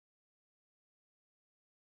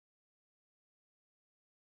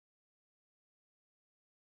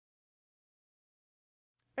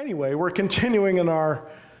Anyway, we're continuing in our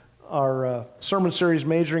sermon series,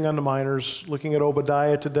 Majoring on the Minors, looking at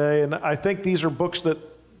Obadiah today. And I think these are books that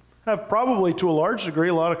have probably, to a large degree,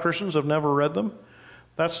 a lot of Christians have never read them.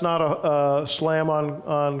 That's not a slam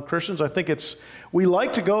on Christians. I think we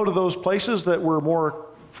like to go to those places that we're more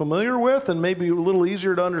familiar with and maybe a little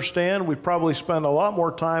easier to understand. We probably spend a lot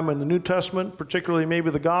more time in the New Testament, particularly maybe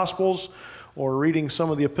the Gospels, or reading some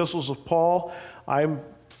of the epistles of Paul. I'm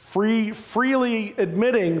freely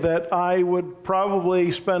admitting that I would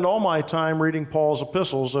probably spend all my time reading Paul's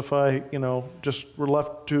epistles if I, just were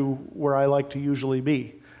left to where I like to usually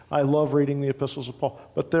be. I love reading the epistles of Paul.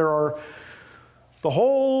 But the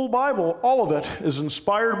whole Bible, all of it, is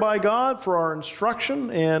inspired by God for our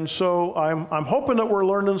instruction, and so I'm hoping that we're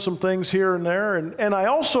learning some things here and there. And I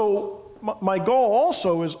also, my goal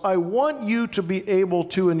also is I want you to be able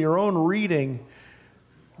to, in your own reading,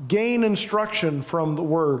 gain instruction from the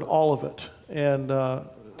Word, all of it. And,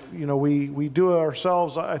 we do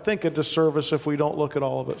ourselves, I think, a disservice if we don't look at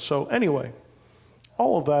all of it. So anyway,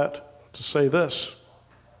 all of that to say this.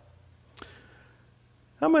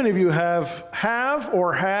 How many of you have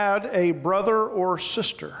or had a brother or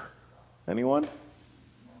sister? Anyone?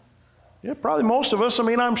 Yeah, probably most of us. I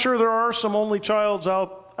mean, I'm sure there are some only childs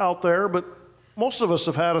out there, but most of us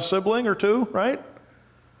have had a sibling or two, right?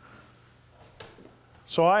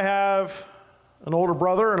 So I have an older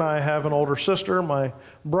brother and I have an older sister. My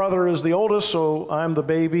brother is the oldest, so I'm the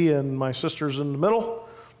baby, and my sister's in the middle.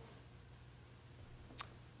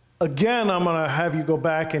 Again, I'm going to have you go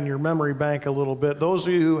back in your memory bank a little bit. Those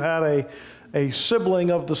of you who had a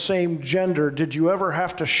sibling of the same gender, did you ever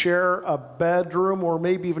have to share a bedroom or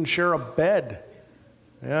maybe even share a bed?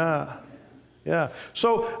 Yeah.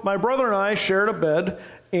 So my brother and I shared a bed,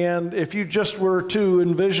 and if you just were to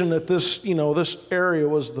envision that this area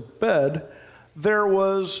was the bed, there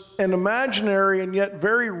was an imaginary and yet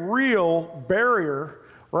very real barrier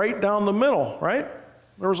right down the middle, right?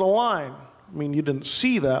 There was a line. I mean, you didn't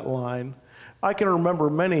see that line. I can remember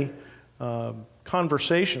many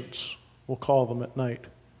conversations, we'll call them at night.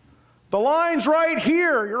 The line's right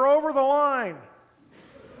here. You're over the line.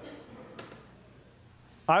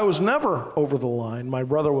 I was never over the line. My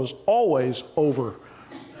brother was always over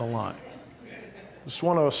the line. Just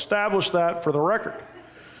want to establish that for the record.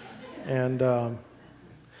 And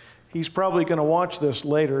he's probably going to watch this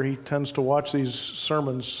later. He tends to watch these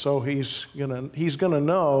sermons, so he's gonna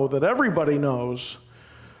know that everybody knows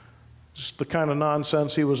just the kind of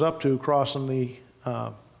nonsense he was up to crossing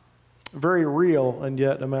the very real and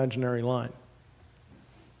yet imaginary line.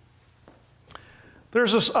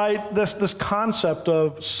 There's this concept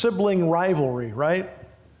of sibling rivalry, right?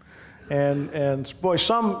 And boy,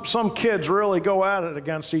 some kids really go at it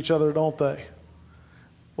against each other, don't they?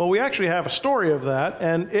 Well, we actually have a story of that,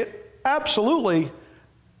 and it absolutely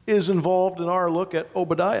is involved in our look at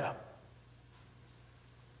Obadiah.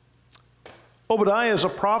 Obadiah is a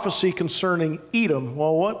prophecy concerning Edom.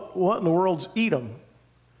 Well, what in the world's Edom?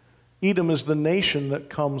 Edom is the nation that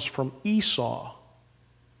comes from Esau.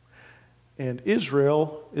 And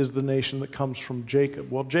Israel is the nation that comes from Jacob.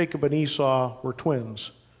 Well, Jacob and Esau were twins.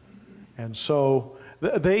 And so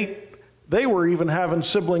they were even having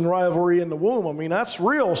sibling rivalry in the womb. I mean, that's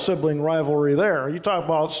real sibling rivalry there. You talk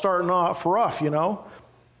about starting off rough,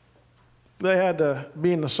 They had to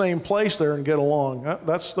be in the same place there and get along.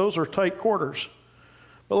 Those are tight quarters.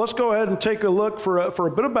 But let's go ahead and take a look for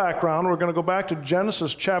a bit of background. We're going to go back to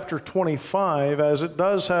Genesis chapter 25, as it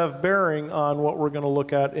does have bearing on what we're going to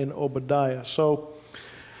look at in Obadiah. So,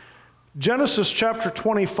 Genesis chapter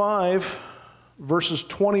 25, verses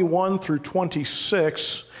 21 through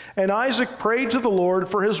 26. And Isaac prayed to the Lord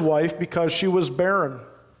for his wife because she was barren.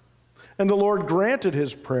 And the Lord granted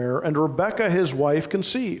his prayer, and Rebekah his wife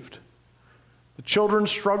conceived. The children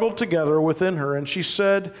struggled together within her, and she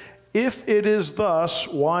said, "If it is thus,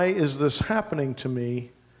 why is this happening to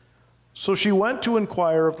me?" So she went to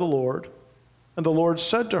inquire of the Lord, and the Lord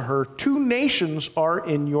said to her, "Two nations are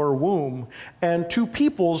in your womb, and two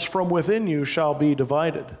peoples from within you shall be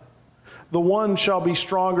divided. The one shall be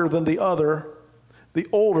stronger than the other. The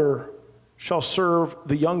older shall serve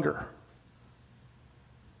the younger."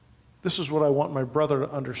 This is what I want my brother to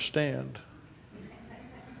understand,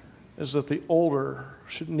 is that the older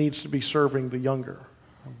needs to be serving the younger.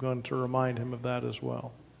 I'm going to remind him of that as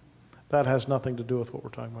well. That has nothing to do with what we're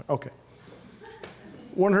talking about. Okay.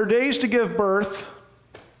 When her days to give birth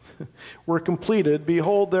were completed,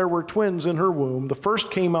 behold, there were twins in her womb. The first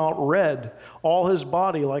came out red, all his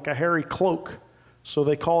body like a hairy cloak. So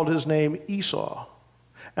they called his name Esau.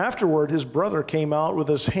 Afterward, his brother came out with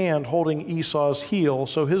his hand holding Esau's heel,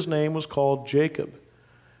 so his name was called Jacob.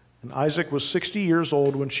 And Isaac was 60 years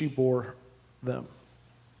old when she bore them.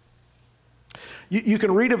 You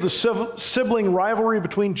can read of the sibling rivalry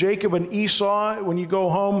between Jacob and Esau when you go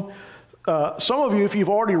home. Some of you, if you've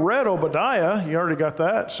already read Obadiah, you already got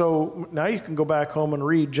that. So now you can go back home and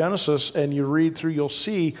read Genesis, and you read through, you'll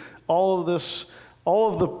see all of this,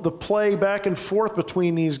 all of the play back and forth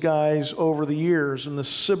between these guys over the years, and this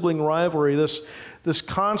sibling rivalry, this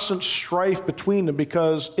constant strife between them,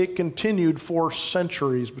 because it continued for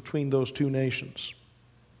centuries between those two nations.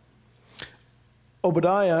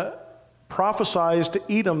 Obadiah prophesies to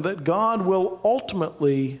Edom that God will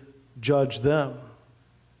ultimately judge them.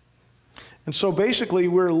 And so basically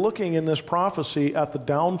we're looking in this prophecy at the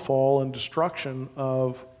downfall and destruction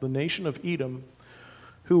of the nation of Edom,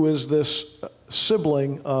 who is this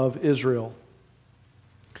sibling of Israel.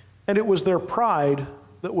 And it was their pride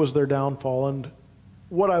that was their downfall. And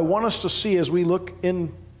what I want us to see as we look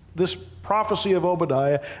in this prophecy of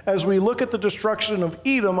Obadiah, as we look at the destruction of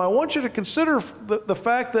Edom, I want you to consider the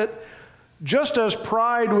fact that just as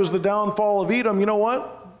pride was the downfall of Edom, you know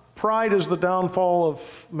what? Pride is the downfall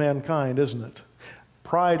of mankind, isn't it?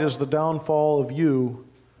 Pride is the downfall of you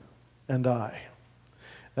and I.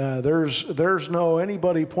 There's no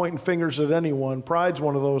anybody pointing fingers at anyone. Pride's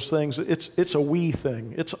one of those things. It's a we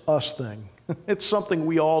thing. It's us thing. It's something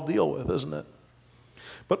we all deal with, isn't it?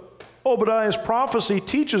 But Obadiah's prophecy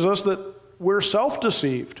teaches us that we're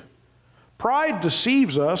self-deceived. Pride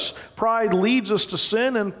deceives us, pride leads us to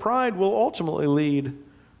sin, and pride will ultimately lead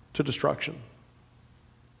to destruction.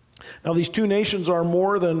 Now, these two nations are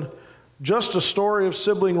more than just a story of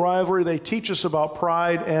sibling rivalry. They teach us about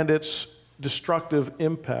pride and its destructive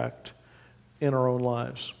impact in our own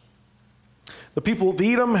lives. The people of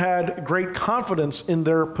Edom had great confidence in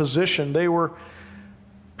their position. They were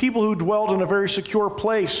people who dwelled in a very secure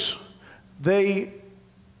place. They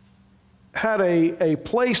had a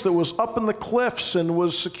place that was up in the cliffs and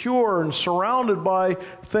was secure and surrounded by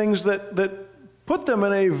things that put them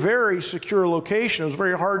in a very secure location. It was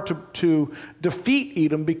very hard to defeat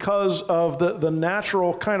Edom because of the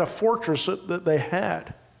natural kind of fortress that they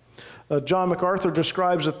had. John MacArthur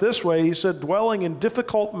describes it this way. He said, dwelling in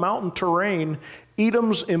difficult mountain terrain,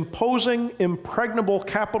 Edom's imposing, impregnable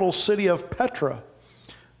capital city of Petra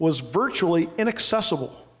was virtually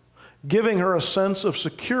inaccessible, giving her a sense of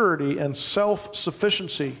security and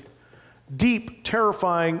self-sufficiency. Deep,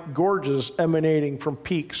 terrifying gorges emanating from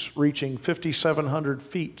peaks reaching 5,700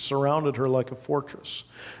 feet surrounded her like a fortress,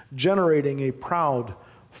 generating a proud,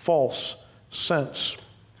 false sense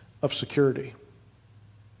of security.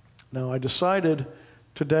 Now, I decided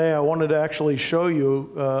today I wanted to actually show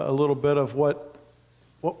you a little bit of where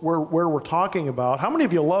we're talking about. How many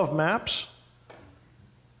of you love maps?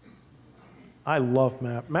 I love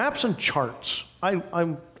maps and charts.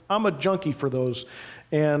 I'm a junkie for those,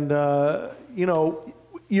 and you know,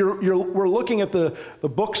 we're looking at the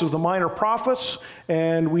books of the minor prophets,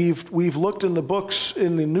 and we've looked in the books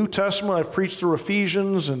in the New Testament. I've preached through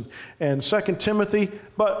Ephesians and 2 Timothy.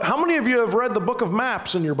 But how many of you have read the book of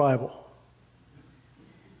maps in your Bible?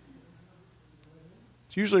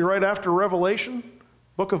 It's usually right after Revelation.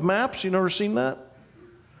 Book of maps. You never seen that?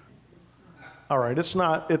 All right, it's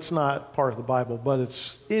not part of the Bible, but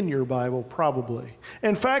it's in your Bible probably.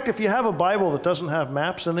 In fact, if you have a Bible that doesn't have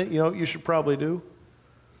maps in it, you know what you should probably do?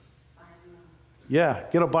 Yeah,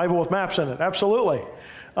 get a Bible with maps in it. Absolutely,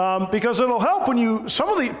 because it'll help when you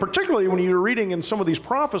particularly when you're reading in some of these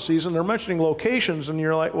prophecies and they're mentioning locations, and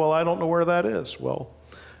you're like, well, I don't know where that is. Well,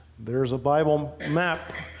 there's a Bible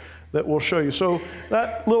map that will show you. So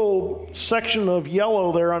that little section of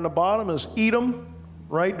yellow there on the bottom is Edom,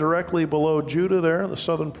 right directly below Judah there, the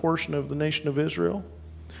southern portion of the nation of Israel.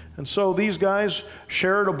 And so these guys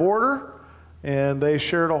shared a border, and they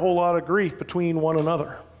shared a whole lot of grief between one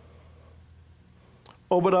another.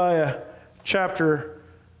 Obadiah verses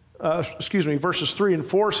 3 and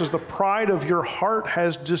 4 says, the pride of your heart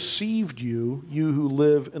has deceived you, you who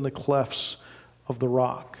live in the clefts of the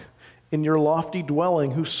rock, in your lofty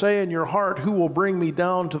dwelling, who say in your heart, who will bring me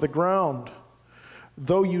down to the ground?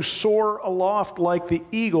 Though you soar aloft like the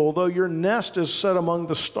eagle, though your nest is set among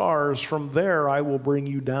the stars, from there I will bring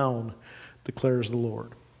you down, declares the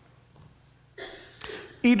Lord.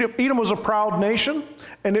 Edom was a proud nation,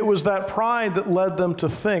 and it was that pride that led them to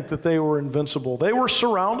think that they were invincible. They were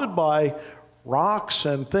surrounded by rocks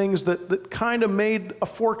and things that kind of made a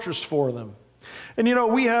fortress for them. And you know,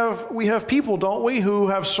 we have people, don't we, who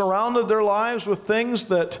have surrounded their lives with things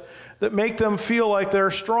that make them feel like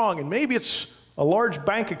they're strong. And maybe it's a large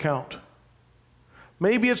bank account.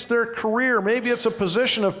 Maybe it's their career. Maybe it's a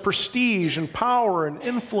position of prestige and power and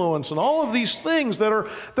influence and all of these things that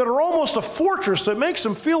are almost a fortress that makes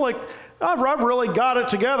them feel like, I've really got it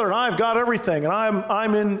together and I've got everything and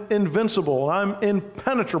I'm invincible and I'm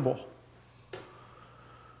impenetrable.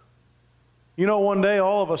 You know, one day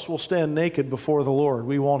all of us will stand naked before the Lord.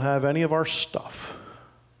 We won't have any of our stuff.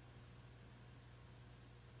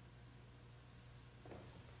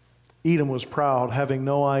 Edom was proud, having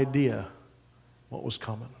no idea what was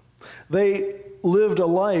coming. They lived a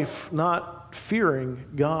life not fearing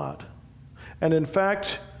God. And in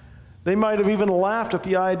fact, they might have even laughed at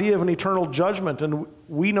the idea of an eternal judgment. And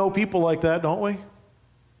we know people like that, don't we?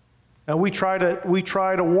 And we try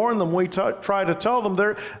to warn them. We try to tell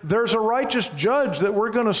them there's a righteous judge that we're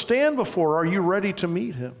going to stand before. Are you ready to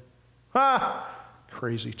meet him?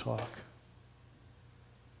 Crazy talk.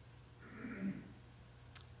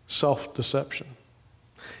 Self-deception.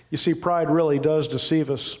 You see, pride really does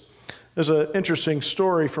deceive us. There's an interesting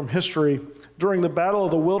story from history. During the Battle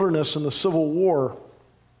of the Wilderness in the Civil War,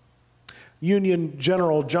 Union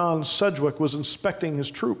General John Sedgwick was inspecting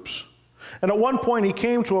his troops. And at one point he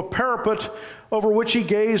came to a parapet over which he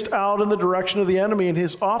gazed out in the direction of the enemy, and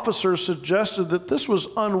his officers suggested that this was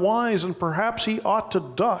unwise and perhaps he ought to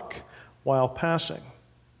duck while passing.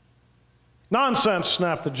 "Nonsense,"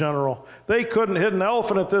 snapped the general. "They couldn't hit an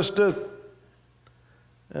elephant at this distance."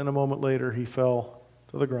 And a moment later he fell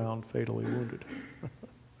to the ground, fatally wounded.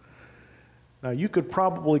 Now, you could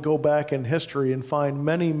probably go back in history and find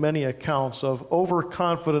many, many accounts of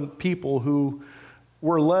overconfident people who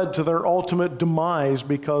were led to their ultimate demise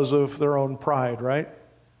because of their own pride, right?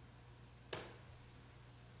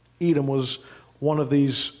 Edom was one of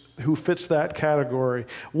these who fits that category.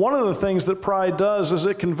 One of the things that pride does is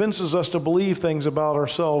it convinces us to believe things about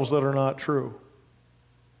ourselves that are not true.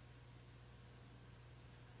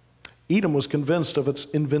 Edom was convinced of its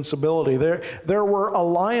invincibility. There were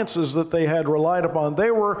alliances that they had relied upon.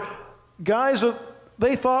 They were guys that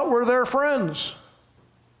they thought were their friends.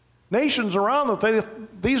 Nations around them,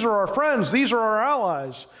 these are our friends, these are our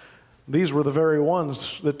allies. These were the very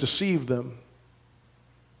ones that deceived them.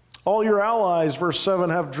 All your allies, verse 7,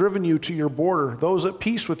 have driven you to your border. Those at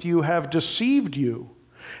peace with you have deceived you.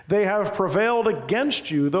 They have prevailed against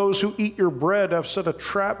you. Those who eat your bread have set a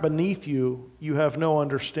trap beneath you. You have no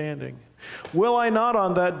understanding. Will I not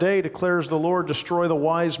on that day, declares the Lord, destroy the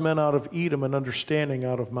wise men out of Edom and understanding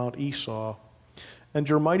out of Mount Esau? And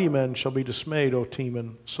your mighty men shall be dismayed, O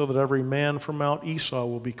Teman, so that every man from Mount Esau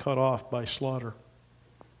will be cut off by slaughter.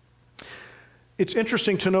 It's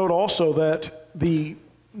interesting to note also that the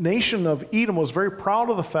nation of Edom was very proud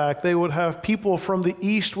of the fact they would have people from the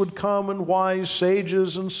east would come and wise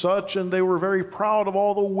sages and such, and they were very proud of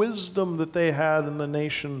all the wisdom that they had in the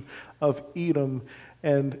nation of Edom.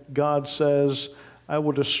 And God says, I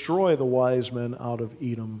will destroy the wise men out of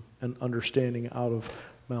Edom and understanding out of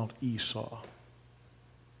Mount Esau.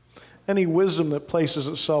 Any wisdom that places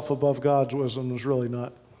itself above God's wisdom is really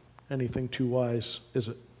not anything too wise, is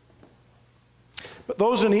it? But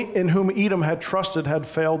those in whom Edom had trusted had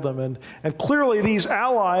failed them. And clearly these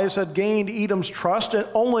allies had gained Edom's trust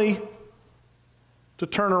only to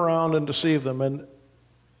turn around and deceive them. And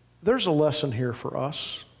there's a lesson here for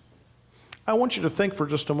us. I want you to think for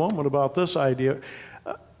just a moment about this idea.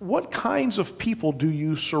 What kinds of people do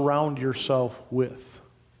you surround yourself with?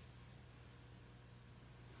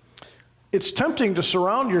 It's tempting to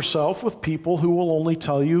surround yourself with people who will only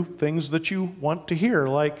tell you things that you want to hear,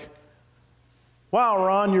 like, wow,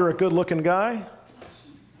 Ron, you're a good-looking guy.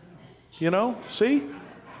 You know, see? You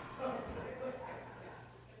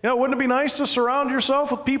know, wouldn't it be nice to surround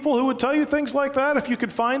yourself with people who would tell you things like that if you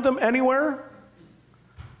could find them anywhere?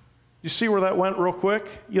 You see where that went real quick?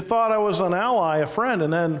 You thought I was an ally, a friend,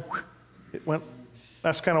 and then it went.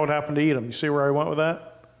 That's kind of what happened to Edom. You see where I went with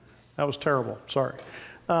that? That was terrible. Sorry.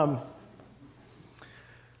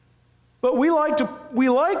 But we like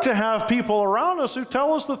to have people around us who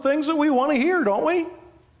tell us the things that we want to hear, don't we?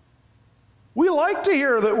 We like to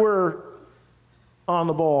hear that we're on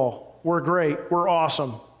the ball, we're great, we're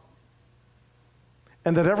awesome,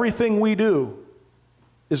 and that everything we do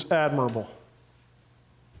is admirable.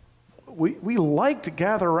 We like to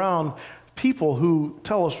gather around people who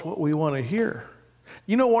tell us what we want to hear.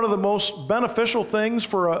 You know, one of the most beneficial things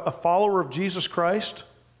for a follower of Jesus Christ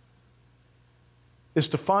is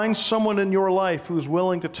to find someone in your life who's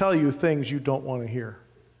willing to tell you things you don't want to hear.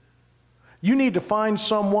 You need to find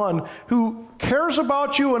someone who cares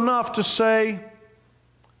about you enough to say,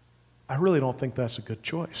 I really don't think that's a good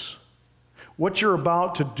choice. What you're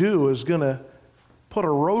about to do is going to put a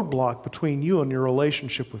roadblock between you and your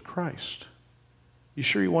relationship with Christ. You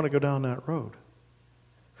sure you want to go down that road?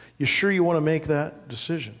 You sure you want to make that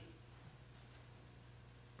decision?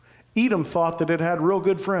 Edom thought that it had real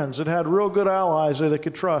good friends, it had real good allies that it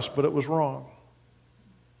could trust, but it was wrong.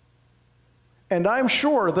 And I'm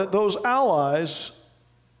sure that those allies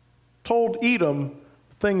told Edom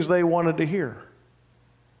things they wanted to hear.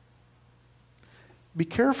 Be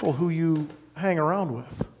careful who you hang around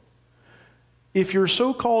with. If your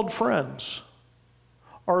so-called friends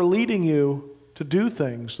are leading you to do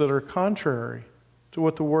things that are contrary to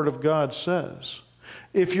what the Word of God says,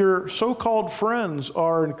 if your so-called friends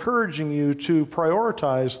are encouraging you to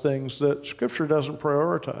prioritize things that Scripture doesn't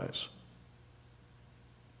prioritize,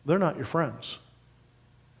 they're not your friends.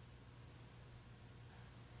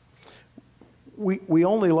 We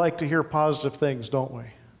only like to hear positive things, don't we?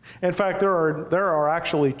 In fact, there are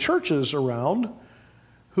actually churches around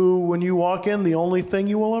who, when you walk in, the only thing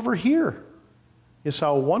you will ever hear is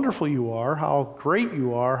how wonderful you are, how great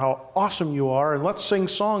you are, how awesome you are, and let's sing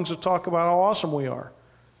songs that talk about how awesome we are.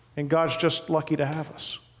 And God's just lucky to have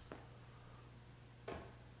us.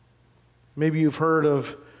 Maybe you've heard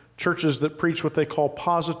of churches that preach what they call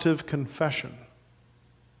positive confession.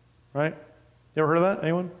 Right? You ever heard of that?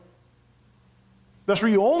 Anyone? That's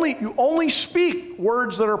where you only speak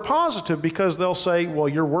words that are positive, because they'll say, well,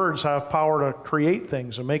 your words have power to create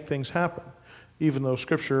things and make things happen, even though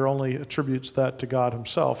Scripture only attributes that to God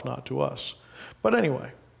Himself, not to us. But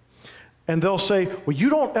anyway, and they'll say, well, you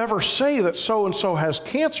don't ever say that so-and-so has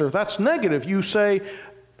cancer. That's negative. You say,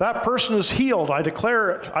 that person is healed. I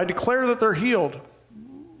declare it. I declare that they're healed.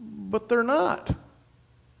 But they're not.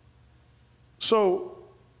 So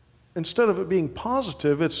instead of it being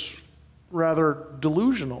positive, it's rather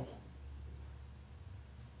delusional.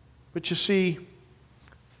 But you see,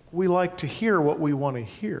 we like to hear what we want to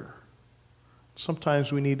hear.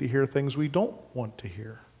 Sometimes we need to hear things we don't want to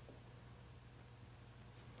hear.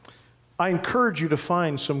 I encourage you to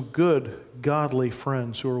find some good, godly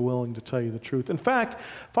friends who are willing to tell you the truth. In fact,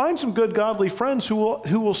 find some good, godly friends who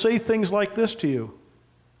will say things like this to you.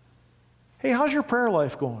 Hey, how's your prayer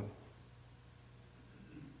life going?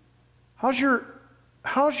 How's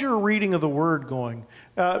your reading of the Word going?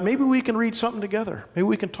 Maybe we can read something together. Maybe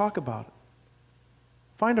we can talk about it.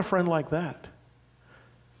 Find a friend like that.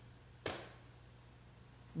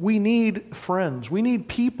 We need friends. We need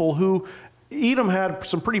people who... Edom had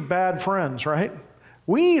some pretty bad friends, right?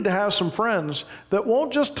 We need to have some friends that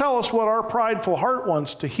won't just tell us what our prideful heart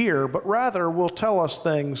wants to hear, but rather will tell us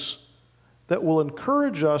things that will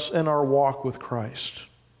encourage us in our walk with Christ.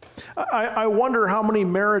 I wonder how many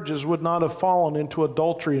marriages would not have fallen into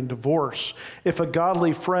adultery and divorce if a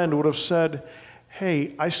godly friend would have said,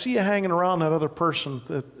 hey, I see you hanging around that other person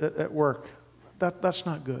at work. That's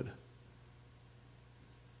not good.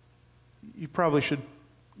 You probably should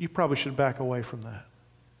back away from that.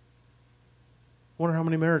 I wonder how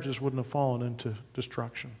many marriages wouldn't have fallen into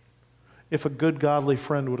destruction if a good, godly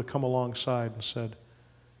friend would have come alongside and said,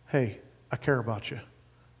 hey, I care about you.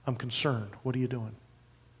 I'm concerned. What are you doing?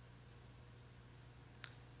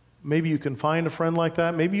 Maybe you can find a friend like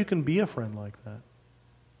that. Maybe you can be a friend like that.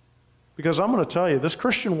 Because I'm going to tell you, this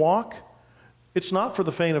Christian walk, it's not for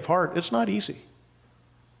the faint of heart. It's not easy.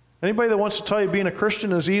 Anybody that wants to tell you being a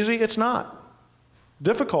Christian is easy, it's not.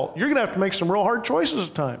 Difficult. You're going to have to make some real hard choices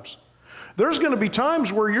at times. There's going to be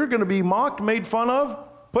times where you're going to be mocked, made fun of,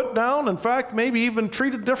 put down, in fact, maybe even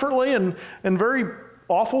treated differently in very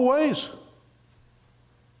awful ways.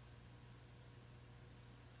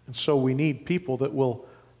 And so we need people that will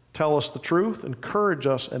tell us the truth, encourage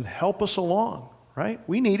us, and help us along, right?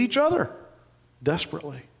 We need each other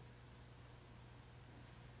desperately.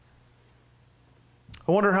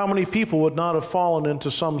 I wonder how many people would not have fallen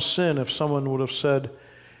into some sin if someone would have said,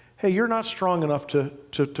 hey, you're not strong enough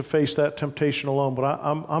to face that temptation alone, but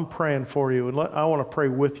I'm praying for you, and I want to pray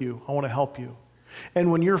with you. I want to help you.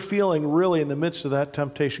 And when you're feeling really in the midst of that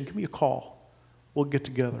temptation, give me a call. We'll get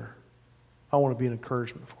together. I want to be an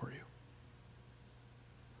encouragement for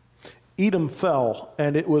you. Edom fell,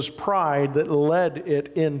 and it was pride that led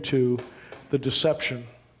it into the deception.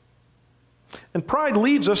 And pride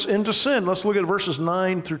leads us into sin. Let's look at verses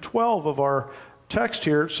 9 through 12 of our text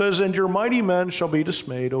here. It says, and your mighty men shall be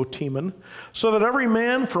dismayed, O Teman, so that every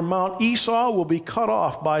man from Mount Esau will be cut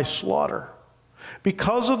off by slaughter.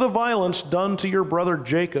 Because of the violence done to your brother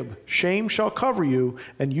Jacob, shame shall cover you,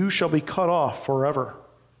 and you shall be cut off forever.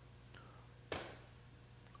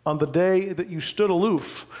 On the day that you stood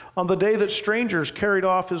aloof, on the day that strangers carried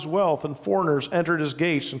off his wealth and foreigners entered his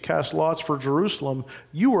gates and cast lots for Jerusalem,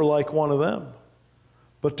 you were like one of them.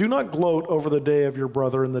 But do not gloat over the day of your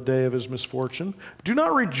brother in the day of his misfortune. Do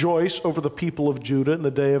not rejoice over the people of Judah in the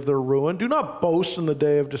day of their ruin. Do not boast in the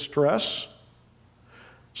day of distress.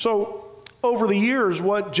 So over the years,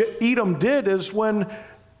 what Edom did is when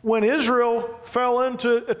Israel fell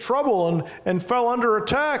into trouble and fell under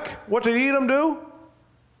attack, what did Edom do?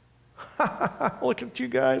 Look at you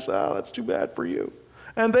guys. Oh, that's too bad for you.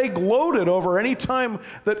 And they gloated over any time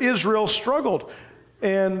that Israel struggled.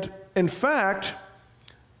 And in fact,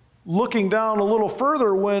 looking down a little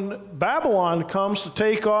further, when Babylon comes to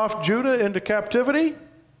take off Judah into captivity,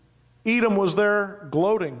 Edom was there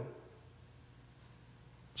gloating,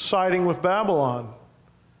 siding with Babylon.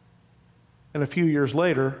 And a few years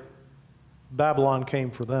later, Babylon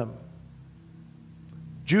came for them.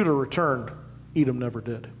 Judah returned. Edom never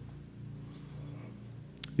did.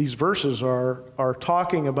 These verses are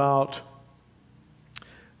talking about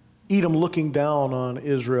Edom looking down on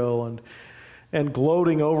Israel and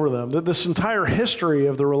gloating over them. This entire history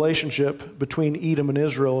of the relationship between Edom and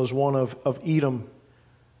Israel is one of Edom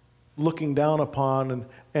looking down upon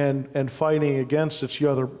and fighting against its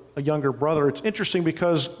younger brother. It's interesting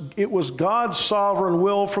because it was God's sovereign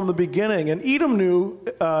will from the beginning. And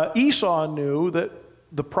Esau knew that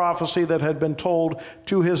the prophecy that had been told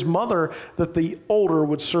to his mother that the older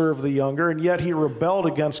would serve the younger, and yet he rebelled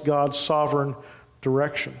against God's sovereign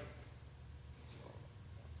direction.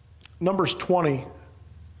 Numbers 20,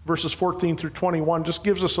 verses 14 through 21, just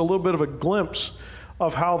gives us a little bit of a glimpse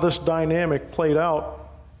of how this dynamic played out.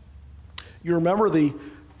 You remember the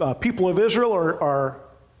people of Israel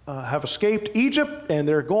have escaped Egypt, and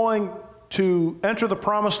they're going to enter the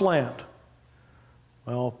promised land.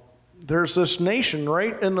 Well, there's this nation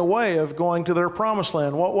right in the way of going to their promised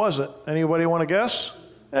land. What was it? Anybody want to guess?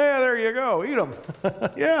 Yeah, there you go, Edom.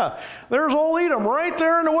 Yeah, there's old Edom right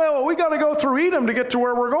there in the way. Well, we got to go through Edom to get to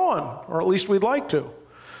where we're going, or at least we'd like to.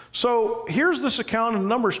 So here's this account in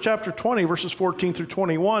Numbers chapter 20, verses 14 through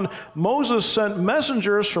 21. Moses sent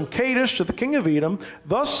messengers from Kadesh to the king of Edom.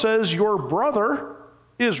 Thus says your brother,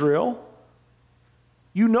 Israel,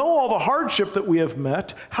 you know all the hardship that we have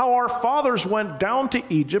met, how our fathers went down to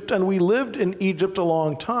Egypt, and we lived in Egypt a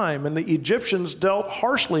long time, and the Egyptians dealt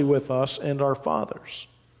harshly with us and our fathers.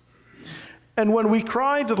 And when we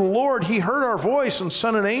cried to the Lord, he heard our voice and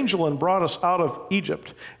sent an angel and brought us out of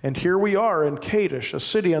Egypt. And here we are in Kadesh, a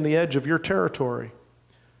city on the edge of your territory.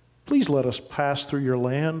 Please let us pass through your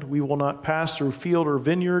land. We will not pass through field or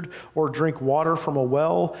vineyard or drink water from a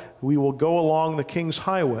well. We will go along the king's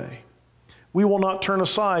highway. We will not turn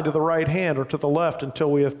aside to the right hand or to the left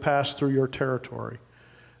until we have passed through your territory.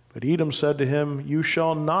 But Edom said to him, you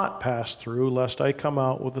shall not pass through, lest I come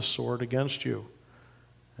out with a sword against you.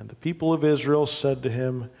 And the people of Israel said to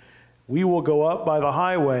him, we will go up by the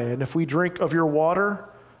highway, and if we drink of your water,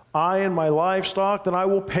 I and my livestock, then I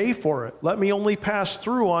will pay for it. Let me only pass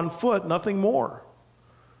through on foot, nothing more.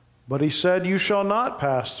 But he said, you shall not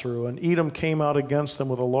pass through. And Edom came out against them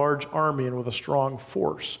with a large army and with a strong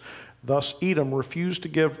force. Thus Edom refused to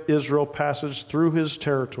give Israel passage through his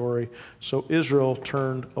territory, so Israel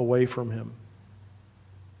turned away from him.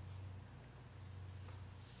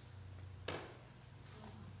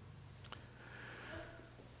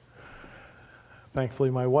 Thankfully,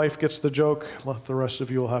 my wife gets the joke. The rest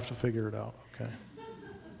of you will have to figure it out, okay?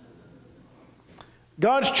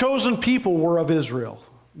 God's chosen people were of Israel.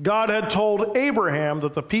 God had told Abraham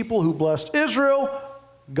that the people who blessed Israel,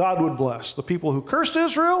 God would bless. The people who cursed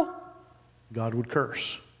Israel, God would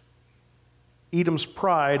curse. Edom's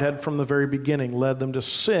pride had from the very beginning led them to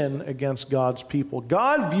sin against God's people.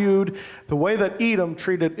 God viewed the way that Edom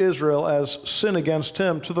treated Israel as sin against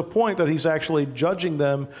him, to the point that he's actually judging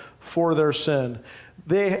them for their sin.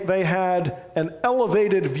 They had an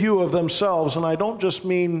elevated view of themselves, and I don't just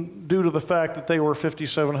mean due to the fact that they were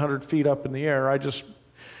 5,700 feet up in the air.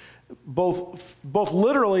 Both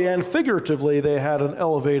literally and figuratively, they had an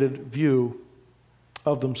elevated view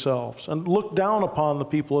of themselves and looked down upon the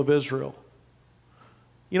people of Israel.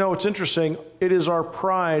 You know, it's interesting. It is our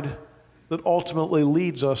pride that ultimately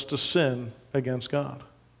leads us to sin against God,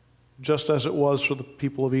 just as it was for the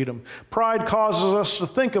people of Edom. Pride causes us to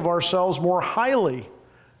think of ourselves more highly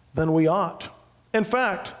than we ought. In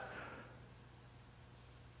fact,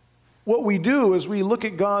 what we do is we look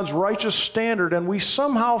at God's righteous standard and we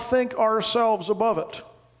somehow think ourselves above it.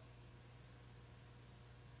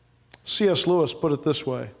 C.S. Lewis put it this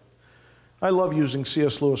way. I love using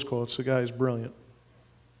C.S. Lewis quotes. The guy is brilliant.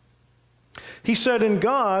 He said, in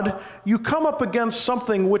God, you come up against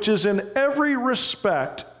something which is in every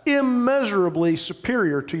respect immeasurably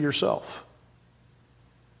superior to yourself.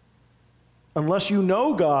 Unless you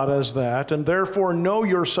know God as that, and therefore know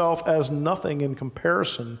yourself as nothing in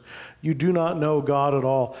comparison, you do not know God at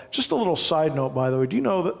all. Just a little side note, by the way. Do you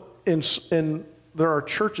know that in there are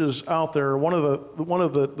churches out there, one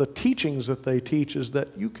of the teachings that they teach is that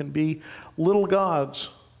you can be little gods.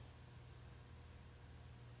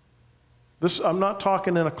 I'm not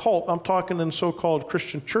talking in a cult, I'm talking in so-called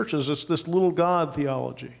Christian churches. It's this little God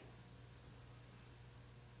theology.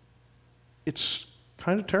 It's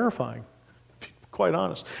kind of terrifying, to be quite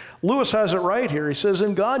honest. Lewis has it right here. He says,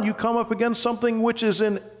 in God you come up against something which is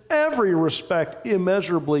in every respect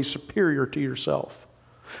immeasurably superior to yourself.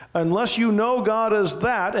 Unless you know God as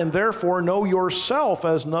that, and therefore know yourself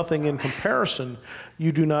as nothing in comparison,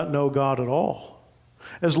 you do not know God at all.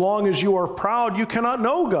 As long as you are proud, you cannot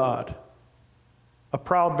know God. A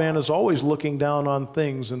proud man is always looking down on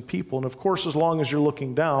things and people. And of course, as long as you're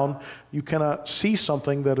looking down, you cannot see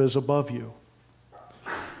something that is above you.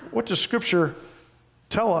 What does Scripture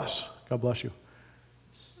tell us? God bless you.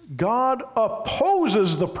 God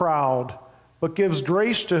opposes the proud, but gives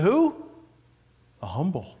grace to who? The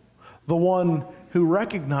humble. The one who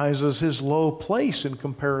recognizes his low place in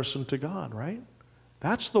comparison to God, right?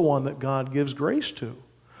 That's the one that God gives grace to.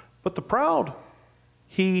 But the proud,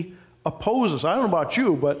 he opposes. I don't know about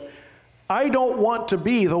you, but I don't want to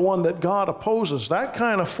be the one that God opposes. That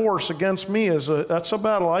kind of force against me that's a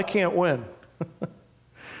battle I can't win.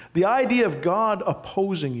 The idea of God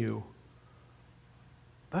opposing you,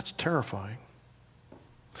 that's terrifying.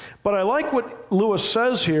 But I like what Lewis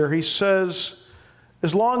says here. He says,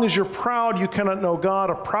 as long as you're proud, you cannot know God.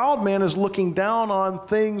 A proud man is looking down on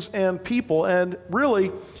things and people. And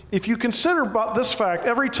really, if you consider about this fact,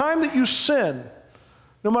 every time that you sin,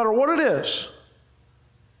 no matter what it is,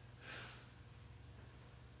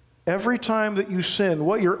 every time that you sin,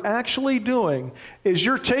 what you're actually doing is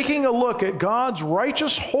you're taking a look at God's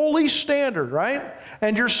righteous, holy standard, right?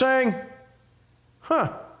 And you're saying, I'm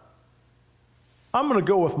going to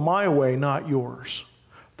go with my way, not yours.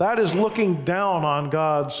 That is looking down on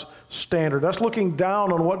God's standard. That's looking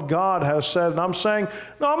down on what God has said. And I'm saying,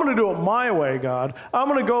 no, I'm going to do it my way, God. I'm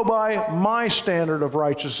going to go by my standard of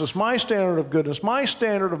righteousness, my standard of goodness, my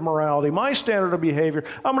standard of morality, my standard of behavior.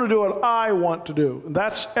 I'm going to do what I want to do.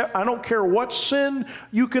 I don't care what sin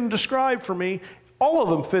you can describe for me. All of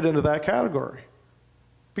them fit into that category.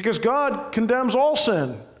 Because God condemns all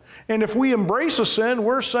sin. And if we embrace a sin,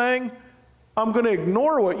 we're saying, I'm going to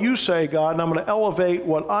ignore what you say, God, and I'm going to elevate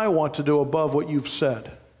what I want to do above what you've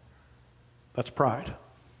said. That's pride.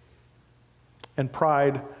 And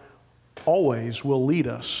pride always will lead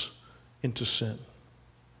us into sin.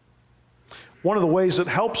 One of the ways that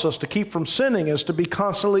helps us to keep from sinning is to be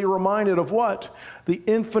constantly reminded of what? The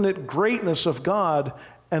infinite greatness of God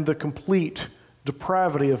and the complete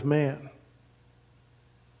depravity of man.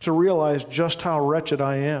 To realize just how wretched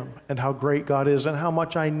I am and how great God is and how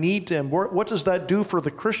much I need Him. What does that do for the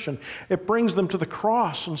Christian? It brings them to the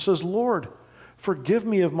cross and says, Lord, forgive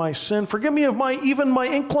me of my sin. Forgive me of even my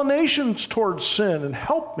inclinations towards sin, and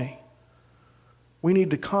help me. We need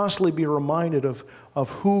to constantly be reminded of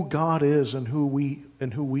who God is and who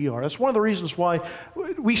we are. That's one of the reasons why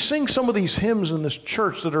we sing some of these hymns in this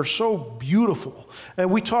church that are so beautiful. And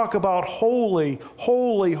we talk about holy,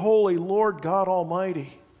 holy, holy Lord God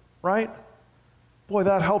Almighty. Right? Boy,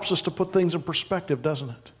 that helps us to put things in perspective,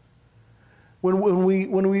 doesn't it? When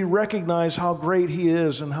we recognize how great He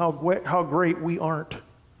is and how great we aren't.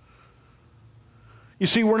 You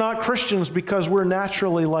see, we're not Christians because we're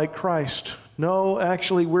naturally like Christ. No,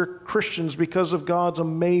 actually, we're Christians because of God's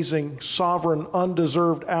amazing, sovereign,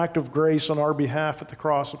 undeserved act of grace on our behalf at the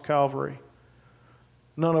cross of Calvary.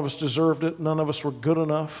 None of us deserved it. None of us were good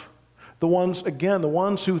enough. The ones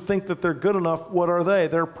who think that they're good enough, what are they?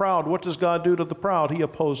 They're proud. What does God do to the proud? He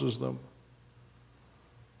opposes them.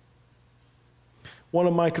 One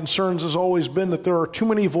of my concerns has always been that there are too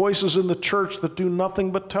many voices in the church that do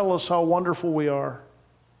nothing but tell us how wonderful we are.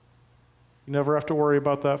 You never have to worry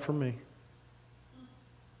about that from me.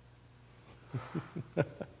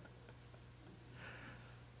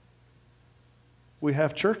 We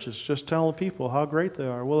have churches just telling people how great they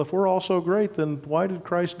are. Well, if we're all so great, then why did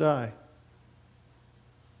Christ die?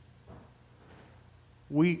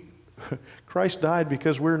 Christ died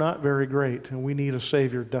because we're not very great and we need a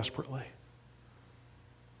Savior desperately.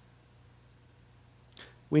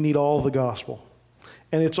 We need all the gospel.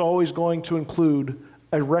 And it's always going to include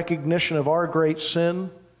a recognition of our great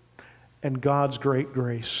sin and God's great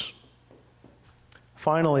grace.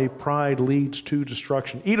 Finally, pride leads to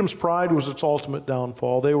destruction. Edom's pride was its ultimate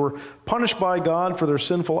downfall. They were punished by God for their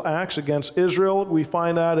sinful acts against Israel. We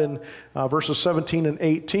find that in verses 17 and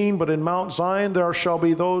 18. But in Mount Zion there shall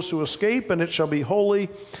be those who escape, and it shall be holy.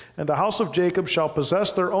 And the house of Jacob shall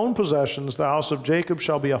possess their own possessions. The house of Jacob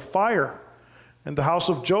shall be a fire, and the house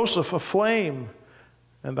of Joseph a flame.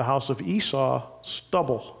 and the house of Esau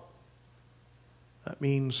stubble. That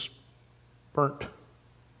means burnt.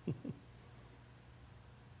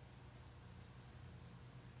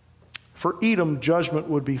 For Edom, judgment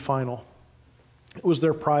would be final. It was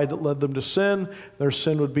their pride that led them to sin. Their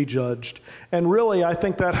sin would be judged. And really, I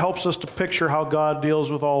think that helps us to picture how God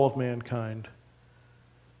deals with all of mankind.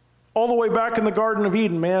 All the way back in the Garden of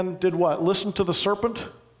Eden, man did what? Listen to the serpent?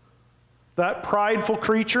 That prideful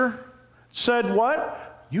creature said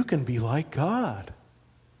what? You can be like God.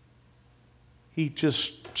 He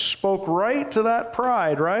just spoke right to that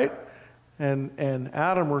pride, right? And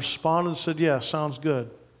Adam responded and said, yeah, sounds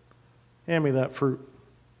good. Hand me that fruit.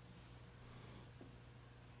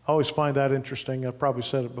 I always find that interesting. I've probably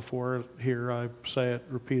said it before here. I say it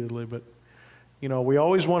repeatedly, but we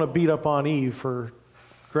always want to beat up on Eve for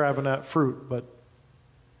grabbing that fruit, but it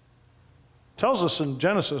tells us in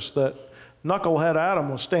Genesis that knucklehead Adam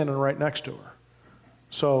was standing right next to her.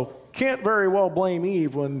 So can't very well blame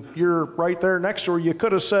Eve when you're right there next to her. You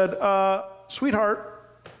could have said, sweetheart,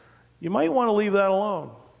 you might want to leave that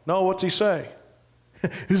alone. No, what's he say?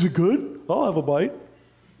 Is it good? I'll have a bite.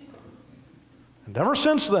 And ever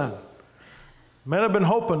since then, men have been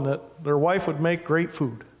hoping that their wife would make great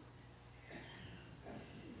food.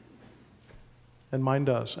 And mine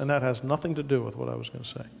does. And that has nothing to do with what I was going to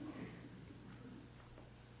say.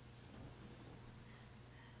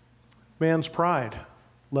 Man's pride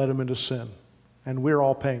led him into sin. And we're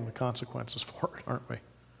all paying the consequences for it, aren't we?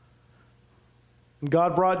 And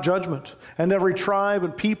God brought judgment. And every tribe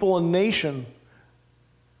and people and nation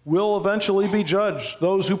will eventually be judged.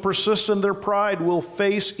 Those who persist in their pride will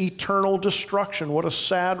face eternal destruction. What a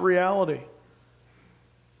sad reality.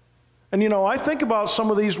 And I think about some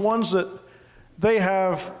of these ones that they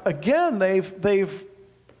have, again, they've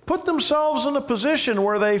put themselves in a position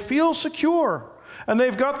where they feel secure. And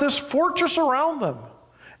they've got this fortress around them.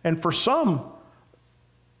 And for some,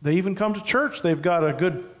 they even come to church. They've got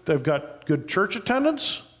good church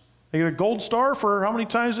attendance. They get a gold star for how many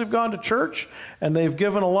times they've gone to church, and they've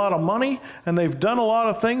given a lot of money, and they've done a lot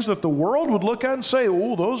of things that the world would look at and say,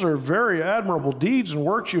 oh, those are very admirable deeds and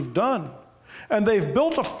works you've done. And they've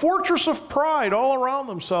built a fortress of pride all around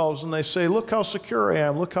themselves, and they say, look how secure I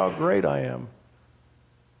am, look how great I am.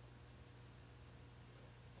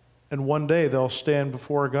 And one day they'll stand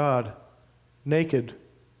before God naked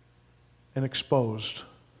and exposed.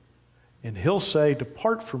 And he'll say,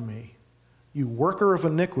 depart from me, you worker of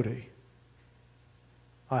iniquity.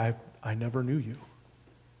 I never knew you.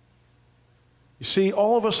 You see,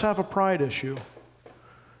 all of us have a pride issue.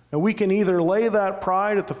 And we can either lay that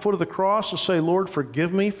pride at the foot of the cross and say, Lord,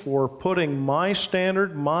 forgive me for putting my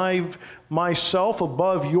standard, myself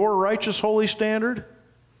above your righteous holy standard,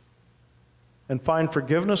 and find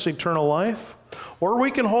forgiveness, eternal life. Or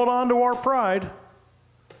we can hold on to our pride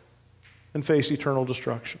and face eternal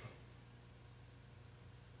destruction.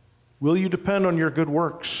 Will you depend on your good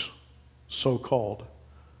works, so-called?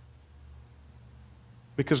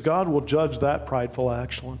 Because God will judge that prideful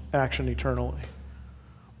action eternally.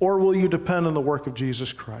 Or will you depend on the work of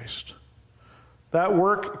Jesus Christ? That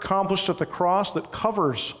work accomplished at the cross that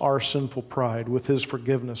covers our sinful pride with his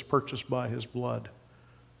forgiveness purchased by his blood.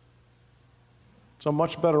 It's a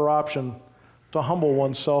much better option to humble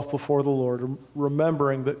oneself before the Lord,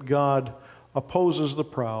 remembering that God opposes the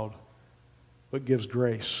proud, but gives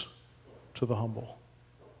grace to the humble.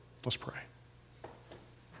 Let's pray.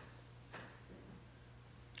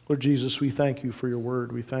 Lord Jesus, we thank you for your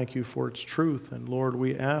word. We thank you for its truth. And Lord,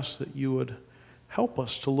 we ask that you would help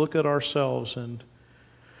us to look at ourselves and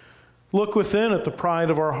look within at the pride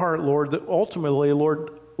of our heart, Lord, that ultimately,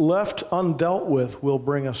 Lord, left undealt with will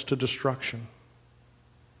bring us to destruction.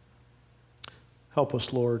 Help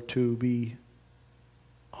us, Lord, to be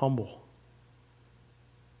humble,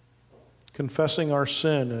 confessing our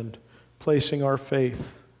sin and placing our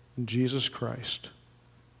faith in Jesus Christ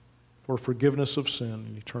for forgiveness of sin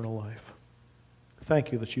and eternal life.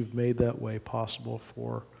 Thank you that you've made that way possible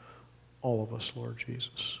for all of us, Lord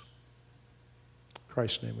Jesus. In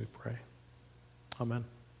Christ's name we pray. Amen.